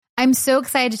I'm so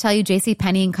excited to tell you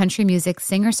JCPenney and country music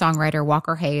singer-songwriter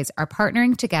Walker Hayes are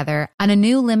partnering together on a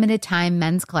new limited-time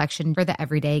men's collection for the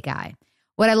everyday guy.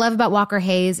 What I love about Walker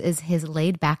Hayes is his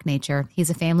laid-back nature.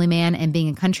 He's a family man, and being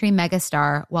a country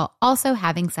megastar while also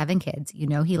having 7 kids, you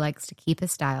know he likes to keep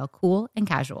his style cool and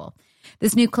casual.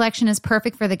 This new collection is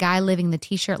perfect for the guy living the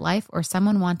t-shirt life or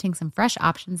someone wanting some fresh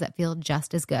options that feel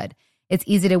just as good. It's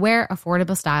easy to wear,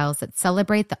 affordable styles that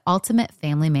celebrate the ultimate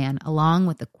family man, along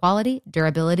with the quality,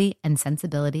 durability, and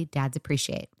sensibility dads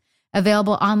appreciate.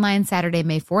 Available online Saturday,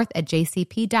 May 4th at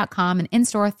jcp.com and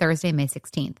in-store Thursday, May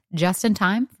 16th. Just in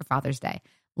time for Father's Day.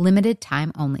 Limited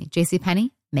time only.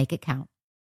 JCPenney, make it count.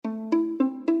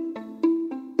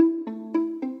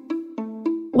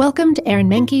 Welcome to Aaron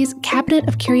Mahnke's Cabinet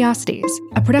of Curiosities,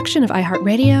 a production of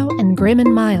iHeartRadio and Grim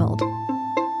and Mild.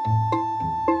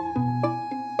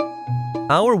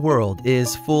 Our world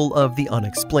is full of the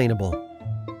unexplainable.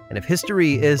 And if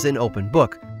history is an open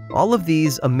book, all of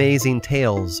these amazing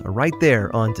tales are right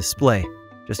there on display,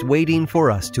 just waiting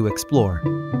for us to explore.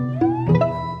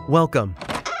 Welcome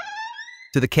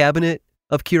to the Cabinet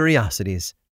of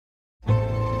Curiosities.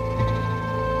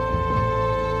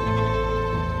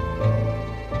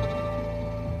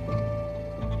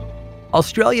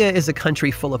 Australia is a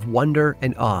country full of wonder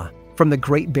and awe. From the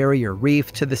Great Barrier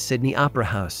Reef to the Sydney Opera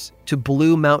House to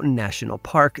Blue Mountain National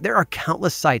Park, there are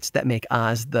countless sights that make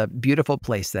Oz the beautiful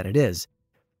place that it is.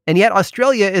 And yet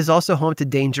Australia is also home to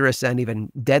dangerous and even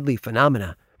deadly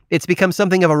phenomena. It's become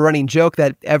something of a running joke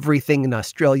that everything in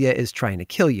Australia is trying to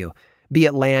kill you. Be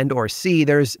it land or sea,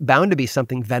 there's bound to be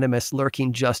something venomous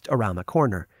lurking just around the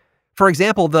corner. For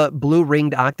example, the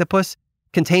blue-ringed octopus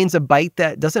contains a bite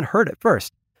that doesn't hurt at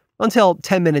first, until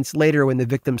 10 minutes later when the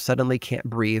victim suddenly can't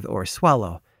breathe or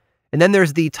swallow. And then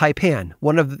there's the taipan,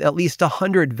 one of at least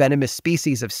 100 venomous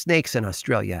species of snakes in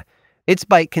Australia. Its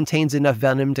bite contains enough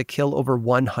venom to kill over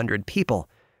 100 people.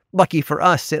 Lucky for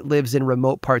us, it lives in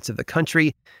remote parts of the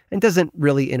country and doesn't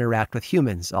really interact with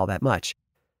humans all that much.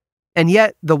 And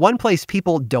yet, the one place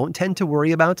people don't tend to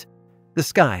worry about? The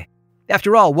sky.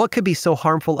 After all, what could be so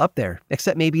harmful up there,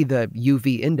 except maybe the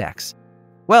UV index?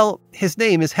 Well, his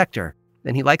name is Hector,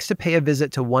 and he likes to pay a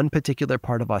visit to one particular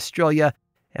part of Australia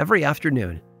every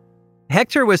afternoon.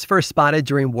 Hector was first spotted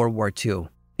during World War II.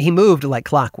 He moved like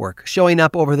clockwork, showing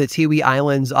up over the Tiwi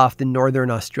Islands off the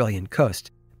northern Australian coast.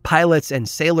 Pilots and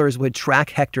sailors would track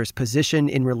Hector's position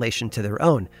in relation to their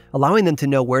own, allowing them to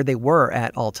know where they were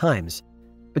at all times.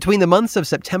 Between the months of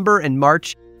September and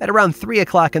March, at around 3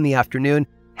 o'clock in the afternoon,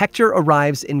 Hector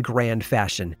arrives in grand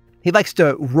fashion. He likes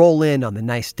to roll in on the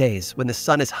nice days when the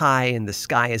sun is high and the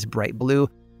sky is bright blue,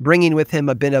 bringing with him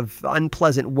a bit of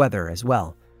unpleasant weather as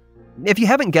well. If you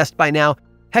haven't guessed by now,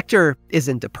 Hector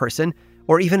isn't a person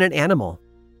or even an animal.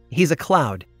 He's a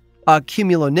cloud, a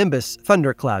cumulonimbus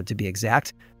thundercloud to be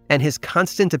exact, and his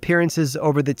constant appearances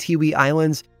over the Tiwi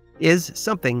Islands is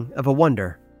something of a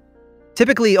wonder.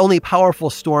 Typically, only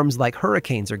powerful storms like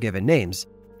hurricanes are given names.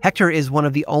 Hector is one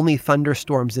of the only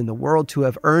thunderstorms in the world to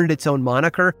have earned its own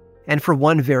moniker, and for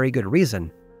one very good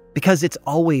reason, because it's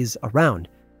always around.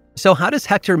 So how does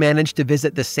Hector manage to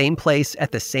visit the same place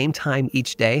at the same time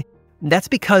each day? That's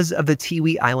because of the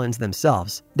Tiwi Islands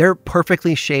themselves. They're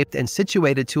perfectly shaped and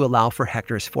situated to allow for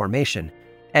Hector's formation.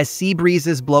 As sea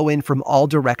breezes blow in from all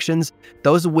directions,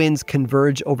 those winds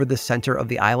converge over the center of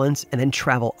the islands and then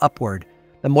travel upward.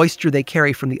 The moisture they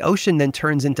carry from the ocean then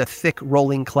turns into thick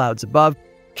rolling clouds above,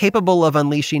 capable of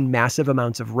unleashing massive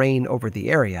amounts of rain over the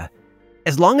area.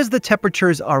 As long as the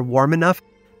temperatures are warm enough,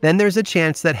 then there's a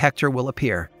chance that Hector will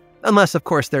appear. Unless, of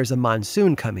course, there's a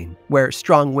monsoon coming, where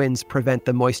strong winds prevent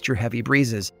the moisture-heavy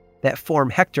breezes that form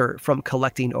Hector from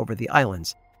collecting over the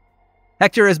islands.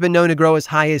 Hector has been known to grow as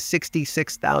high as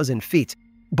 66,000 feet,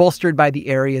 bolstered by the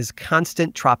area's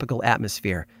constant tropical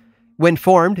atmosphere. When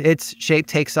formed, its shape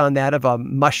takes on that of a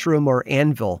mushroom or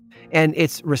anvil, and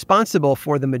it's responsible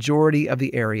for the majority of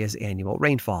the area's annual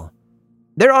rainfall.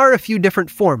 There are a few different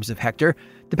forms of Hector,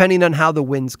 depending on how the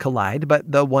winds collide,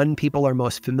 but the one people are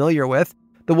most familiar with,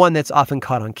 the one that's often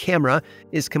caught on camera,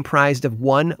 is comprised of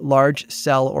one large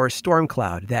cell or storm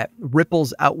cloud that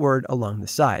ripples outward along the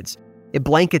sides. It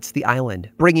blankets the island,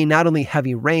 bringing not only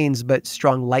heavy rains, but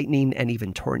strong lightning and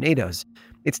even tornadoes.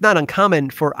 It's not uncommon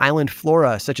for island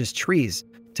flora, such as trees,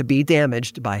 to be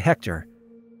damaged by Hector.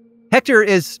 Hector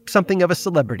is something of a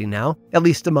celebrity now, at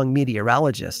least among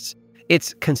meteorologists.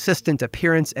 Its consistent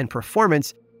appearance and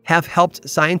performance have helped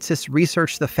scientists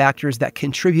research the factors that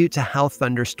contribute to how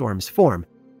thunderstorms form.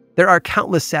 There are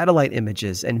countless satellite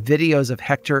images and videos of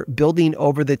Hector building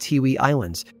over the Tiwi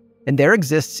Islands, and there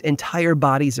exists entire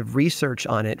bodies of research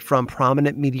on it from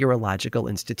prominent meteorological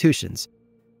institutions.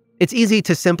 It's easy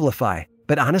to simplify.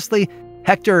 But honestly,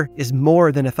 Hector is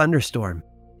more than a thunderstorm.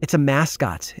 It's a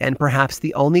mascot, and perhaps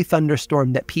the only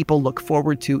thunderstorm that people look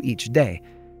forward to each day.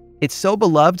 It's so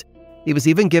beloved, he was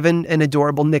even given an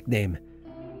adorable nickname,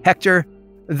 Hector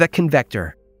the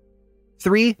Convector.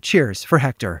 3 cheers for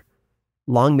Hector.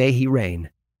 Long may he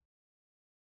reign.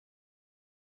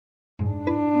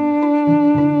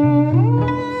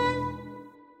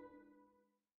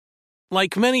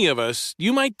 Like many of us,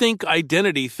 you might think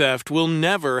identity theft will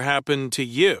never happen to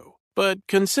you. But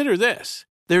consider this.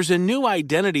 There's a new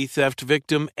identity theft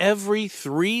victim every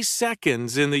 3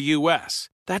 seconds in the U.S.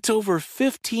 That's over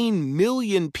 15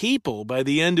 million people by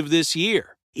the end of this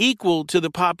year, equal to the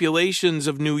populations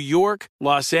of New York,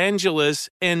 Los Angeles,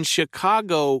 and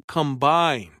Chicago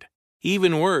combined.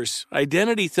 Even worse,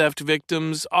 identity theft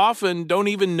victims often don't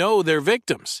even know they're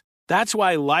victims. That's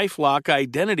why LifeLock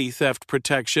Identity Theft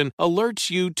Protection alerts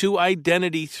you to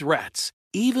identity threats,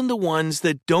 even the ones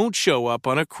that don't show up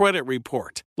on a credit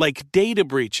report, like data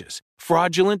breaches,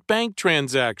 fraudulent bank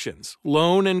transactions,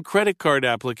 loan and credit card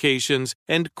applications,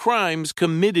 and crimes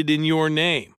committed in your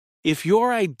name. If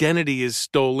your identity is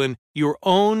stolen, your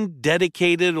own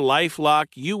dedicated LifeLock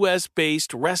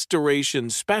U.S.-based restoration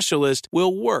specialist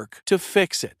will work to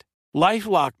fix it.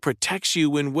 LifeLock protects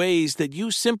you in ways that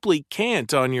you simply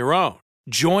can't on your own.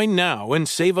 Join now and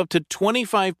save up to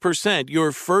 25%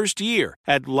 your first year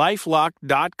at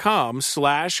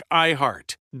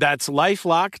LifeLock.com/iHeart. That's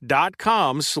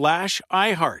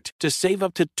LifeLock.com/iHeart to save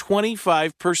up to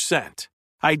 25%.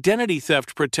 Identity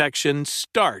theft protection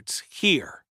starts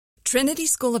here. Trinity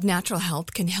School of Natural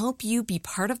Health can help you be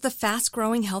part of the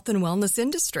fast-growing health and wellness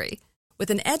industry. With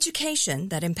an education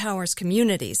that empowers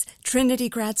communities, Trinity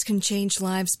grads can change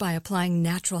lives by applying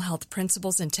natural health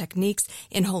principles and techniques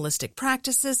in holistic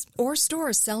practices or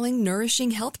stores selling nourishing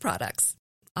health products.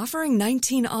 Offering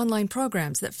 19 online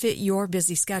programs that fit your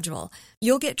busy schedule,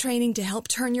 you'll get training to help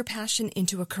turn your passion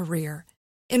into a career.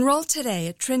 Enroll today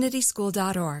at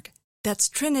trinityschool.org. That's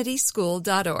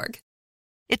trinityschool.org.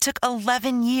 It took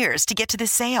 11 years to get to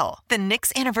this sale. The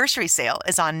Knix Anniversary Sale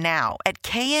is on now at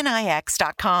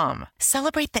knix.com.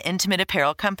 Celebrate the intimate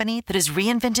apparel company that has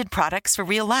reinvented products for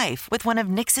real life with one of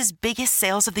Knix's biggest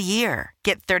sales of the year.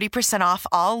 Get 30% off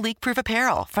all leak-proof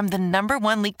apparel from the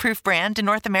 #1 leak-proof brand in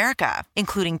North America,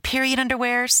 including period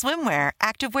underwear, swimwear,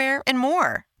 activewear, and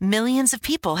more. Millions of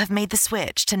people have made the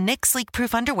switch to Knix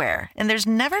leak-proof underwear, and there's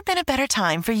never been a better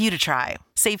time for you to try.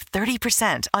 Save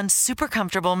 30% on super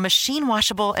comfortable,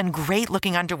 machine-washable, and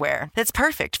great-looking underwear that's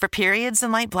perfect for periods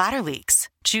and light bladder leaks.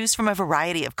 Choose from a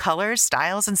variety of colors,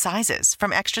 styles, and sizes,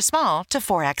 from extra small to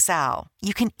 4XL.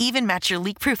 You can even match your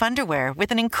leak-proof underwear with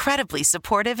an incredibly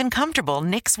supportive and comfortable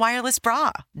Knix wireless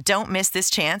bra. Don't miss this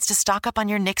chance to stock up on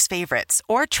your Knix favorites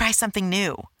or try something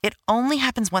new. It only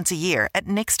happens once a year at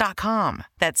Knix.com.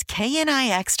 That's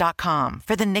KNIX.com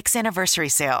for the Knix Anniversary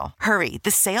Sale. Hurry, the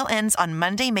sale ends on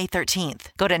Monday, May 13th.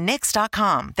 Go to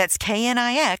Knix.com. That's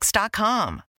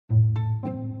KNIX.com.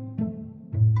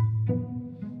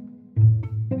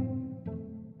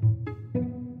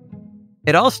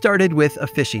 It all started with a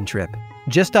fishing trip.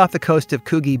 Just off the coast of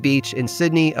Coogee Beach in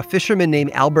Sydney, a fisherman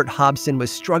named Albert Hobson was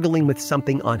struggling with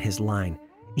something on his line.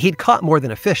 He'd caught more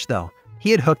than a fish, though. He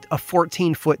had hooked a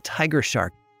 14-foot tiger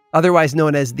shark, otherwise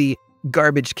known as the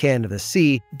garbage can of the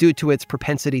sea, due to its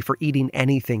propensity for eating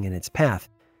anything in its path.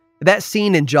 That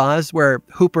scene in Jaws where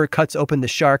Hooper cuts open the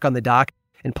shark on the dock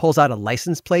and pulls out a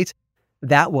license plate,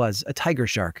 that was a tiger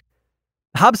shark.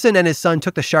 Hobson and his son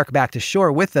took the shark back to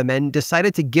shore with them and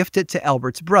decided to gift it to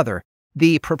Albert's brother,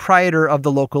 the proprietor of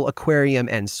the local aquarium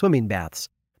and swimming baths.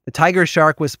 The tiger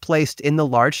shark was placed in the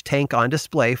large tank on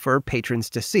display for patrons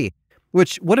to see,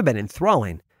 which would have been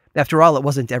enthralling. After all, it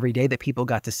wasn't every day that people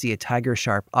got to see a tiger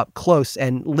shark up close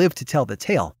and live to tell the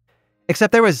tale.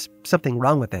 Except there was something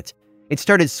wrong with it. It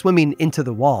started swimming into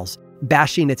the walls,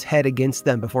 bashing its head against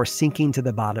them before sinking to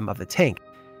the bottom of the tank.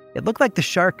 It looked like the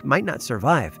shark might not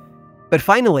survive. But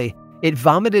finally, it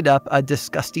vomited up a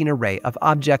disgusting array of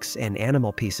objects and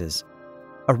animal pieces.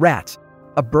 A rat,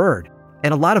 a bird,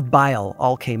 and a lot of bile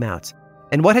all came out.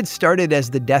 And what had started as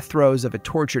the death throes of a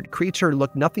tortured creature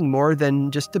looked nothing more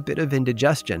than just a bit of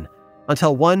indigestion,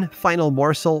 until one final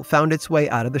morsel found its way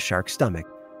out of the shark's stomach.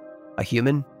 A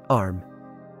human arm.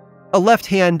 A left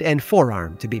hand and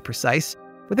forearm, to be precise,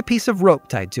 with a piece of rope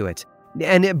tied to it,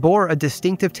 and it bore a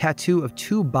distinctive tattoo of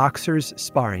 2 boxers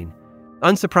sparring.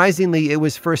 Unsurprisingly, it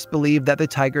was first believed that the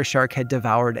tiger shark had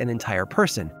devoured an entire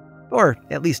person, or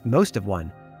at least most of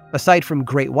one. Aside from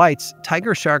great whites,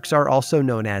 tiger sharks are also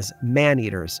known as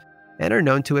man-eaters and are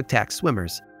known to attack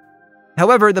swimmers.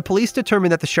 However, the police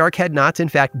determined that the shark had not, in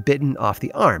fact, bitten off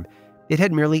the arm. It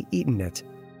had merely eaten it.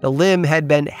 The limb had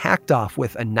been hacked off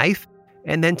with a knife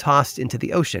and then tossed into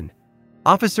the ocean.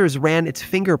 Officers ran its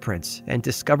fingerprints and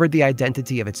discovered the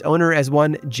identity of its owner as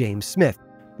one James Smith,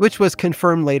 which was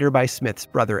confirmed later by Smith's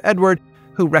brother Edward,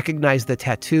 who recognized the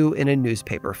tattoo in a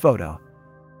newspaper photo.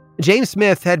 James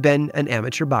Smith had been an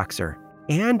amateur boxer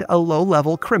and a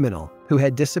low-level criminal who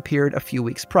had disappeared a few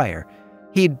weeks prior.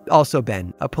 He'd also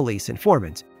been a police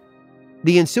informant.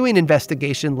 The ensuing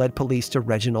investigation led police to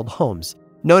Reginald Holmes,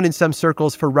 known in some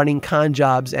circles for running con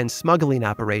jobs and smuggling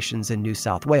operations in New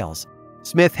South Wales.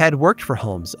 Smith had worked for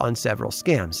Holmes on several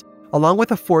scams, along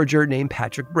with a forger named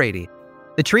Patrick Brady.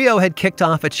 The trio had kicked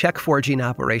off a check forging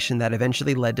operation that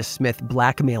eventually led to Smith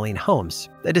blackmailing Holmes,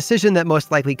 a decision that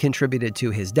most likely contributed to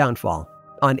his downfall.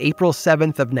 On April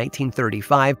 7th of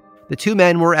 1935, the two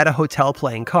men were at a hotel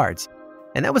playing cards,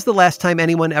 and that was the last time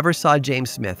anyone ever saw James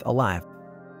Smith alive.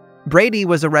 Brady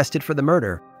was arrested for the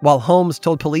murder, while Holmes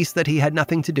told police that he had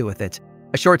nothing to do with it.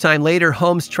 A short time later,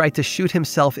 Holmes tried to shoot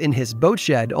himself in his boat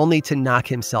shed only to knock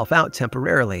himself out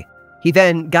temporarily. He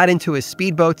then got into his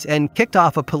speedboat and kicked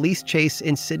off a police chase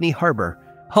in Sydney Harbor.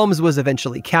 Holmes was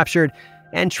eventually captured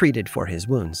and treated for his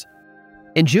wounds.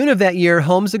 In June of that year,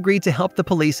 Holmes agreed to help the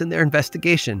police in their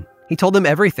investigation. He told them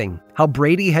everything, how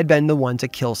Brady had been the one to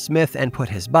kill Smith and put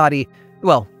his body,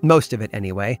 well, most of it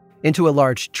anyway, into a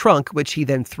large trunk which he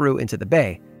then threw into the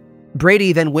bay.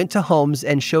 Brady then went to Holmes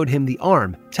and showed him the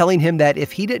arm, telling him that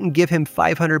if he didn't give him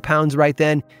 500 pounds right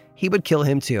then, he would kill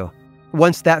him too.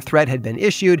 Once that threat had been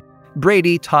issued,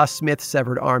 Brady tossed Smith's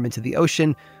severed arm into the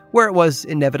ocean, where it was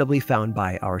inevitably found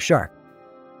by our shark.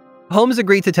 Holmes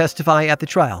agreed to testify at the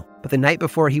trial, but the night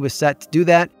before he was set to do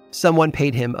that, someone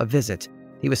paid him a visit.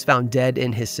 He was found dead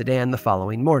in his sedan the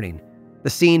following morning. The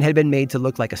scene had been made to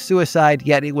look like a suicide,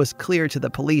 yet it was clear to the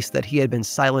police that he had been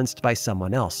silenced by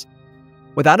someone else.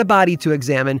 Without a body to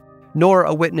examine, nor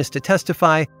a witness to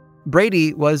testify,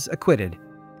 Brady was acquitted.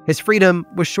 His freedom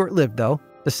was short-lived, though.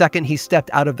 The second he stepped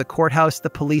out of the courthouse, the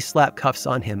police slapped cuffs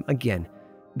on him again,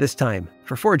 this time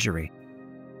for forgery.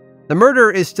 The murder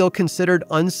is still considered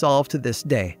unsolved to this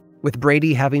day, with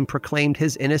Brady having proclaimed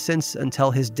his innocence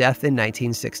until his death in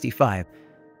 1965.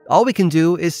 All we can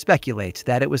do is speculate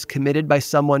that it was committed by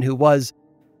someone who was,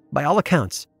 by all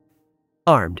accounts,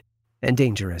 armed and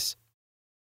dangerous.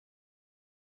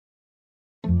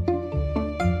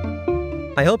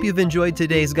 I hope you've enjoyed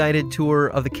today's guided tour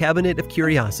of the Cabinet of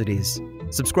Curiosities.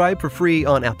 Subscribe for free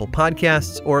on Apple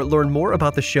Podcasts or learn more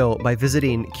about the show by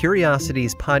visiting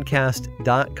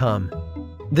curiositiespodcast.com.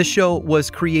 This show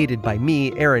was created by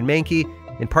me, Aaron Mahnke,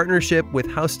 in partnership with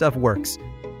How Stuff Works.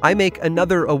 I make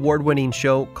another award-winning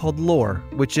show called Lore,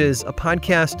 which is a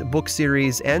podcast, book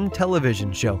series, and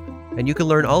television show, and you can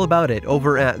learn all about it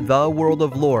over at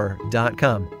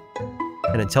theworldoflore.com.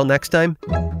 And until next time,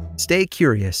 stay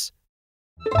curious.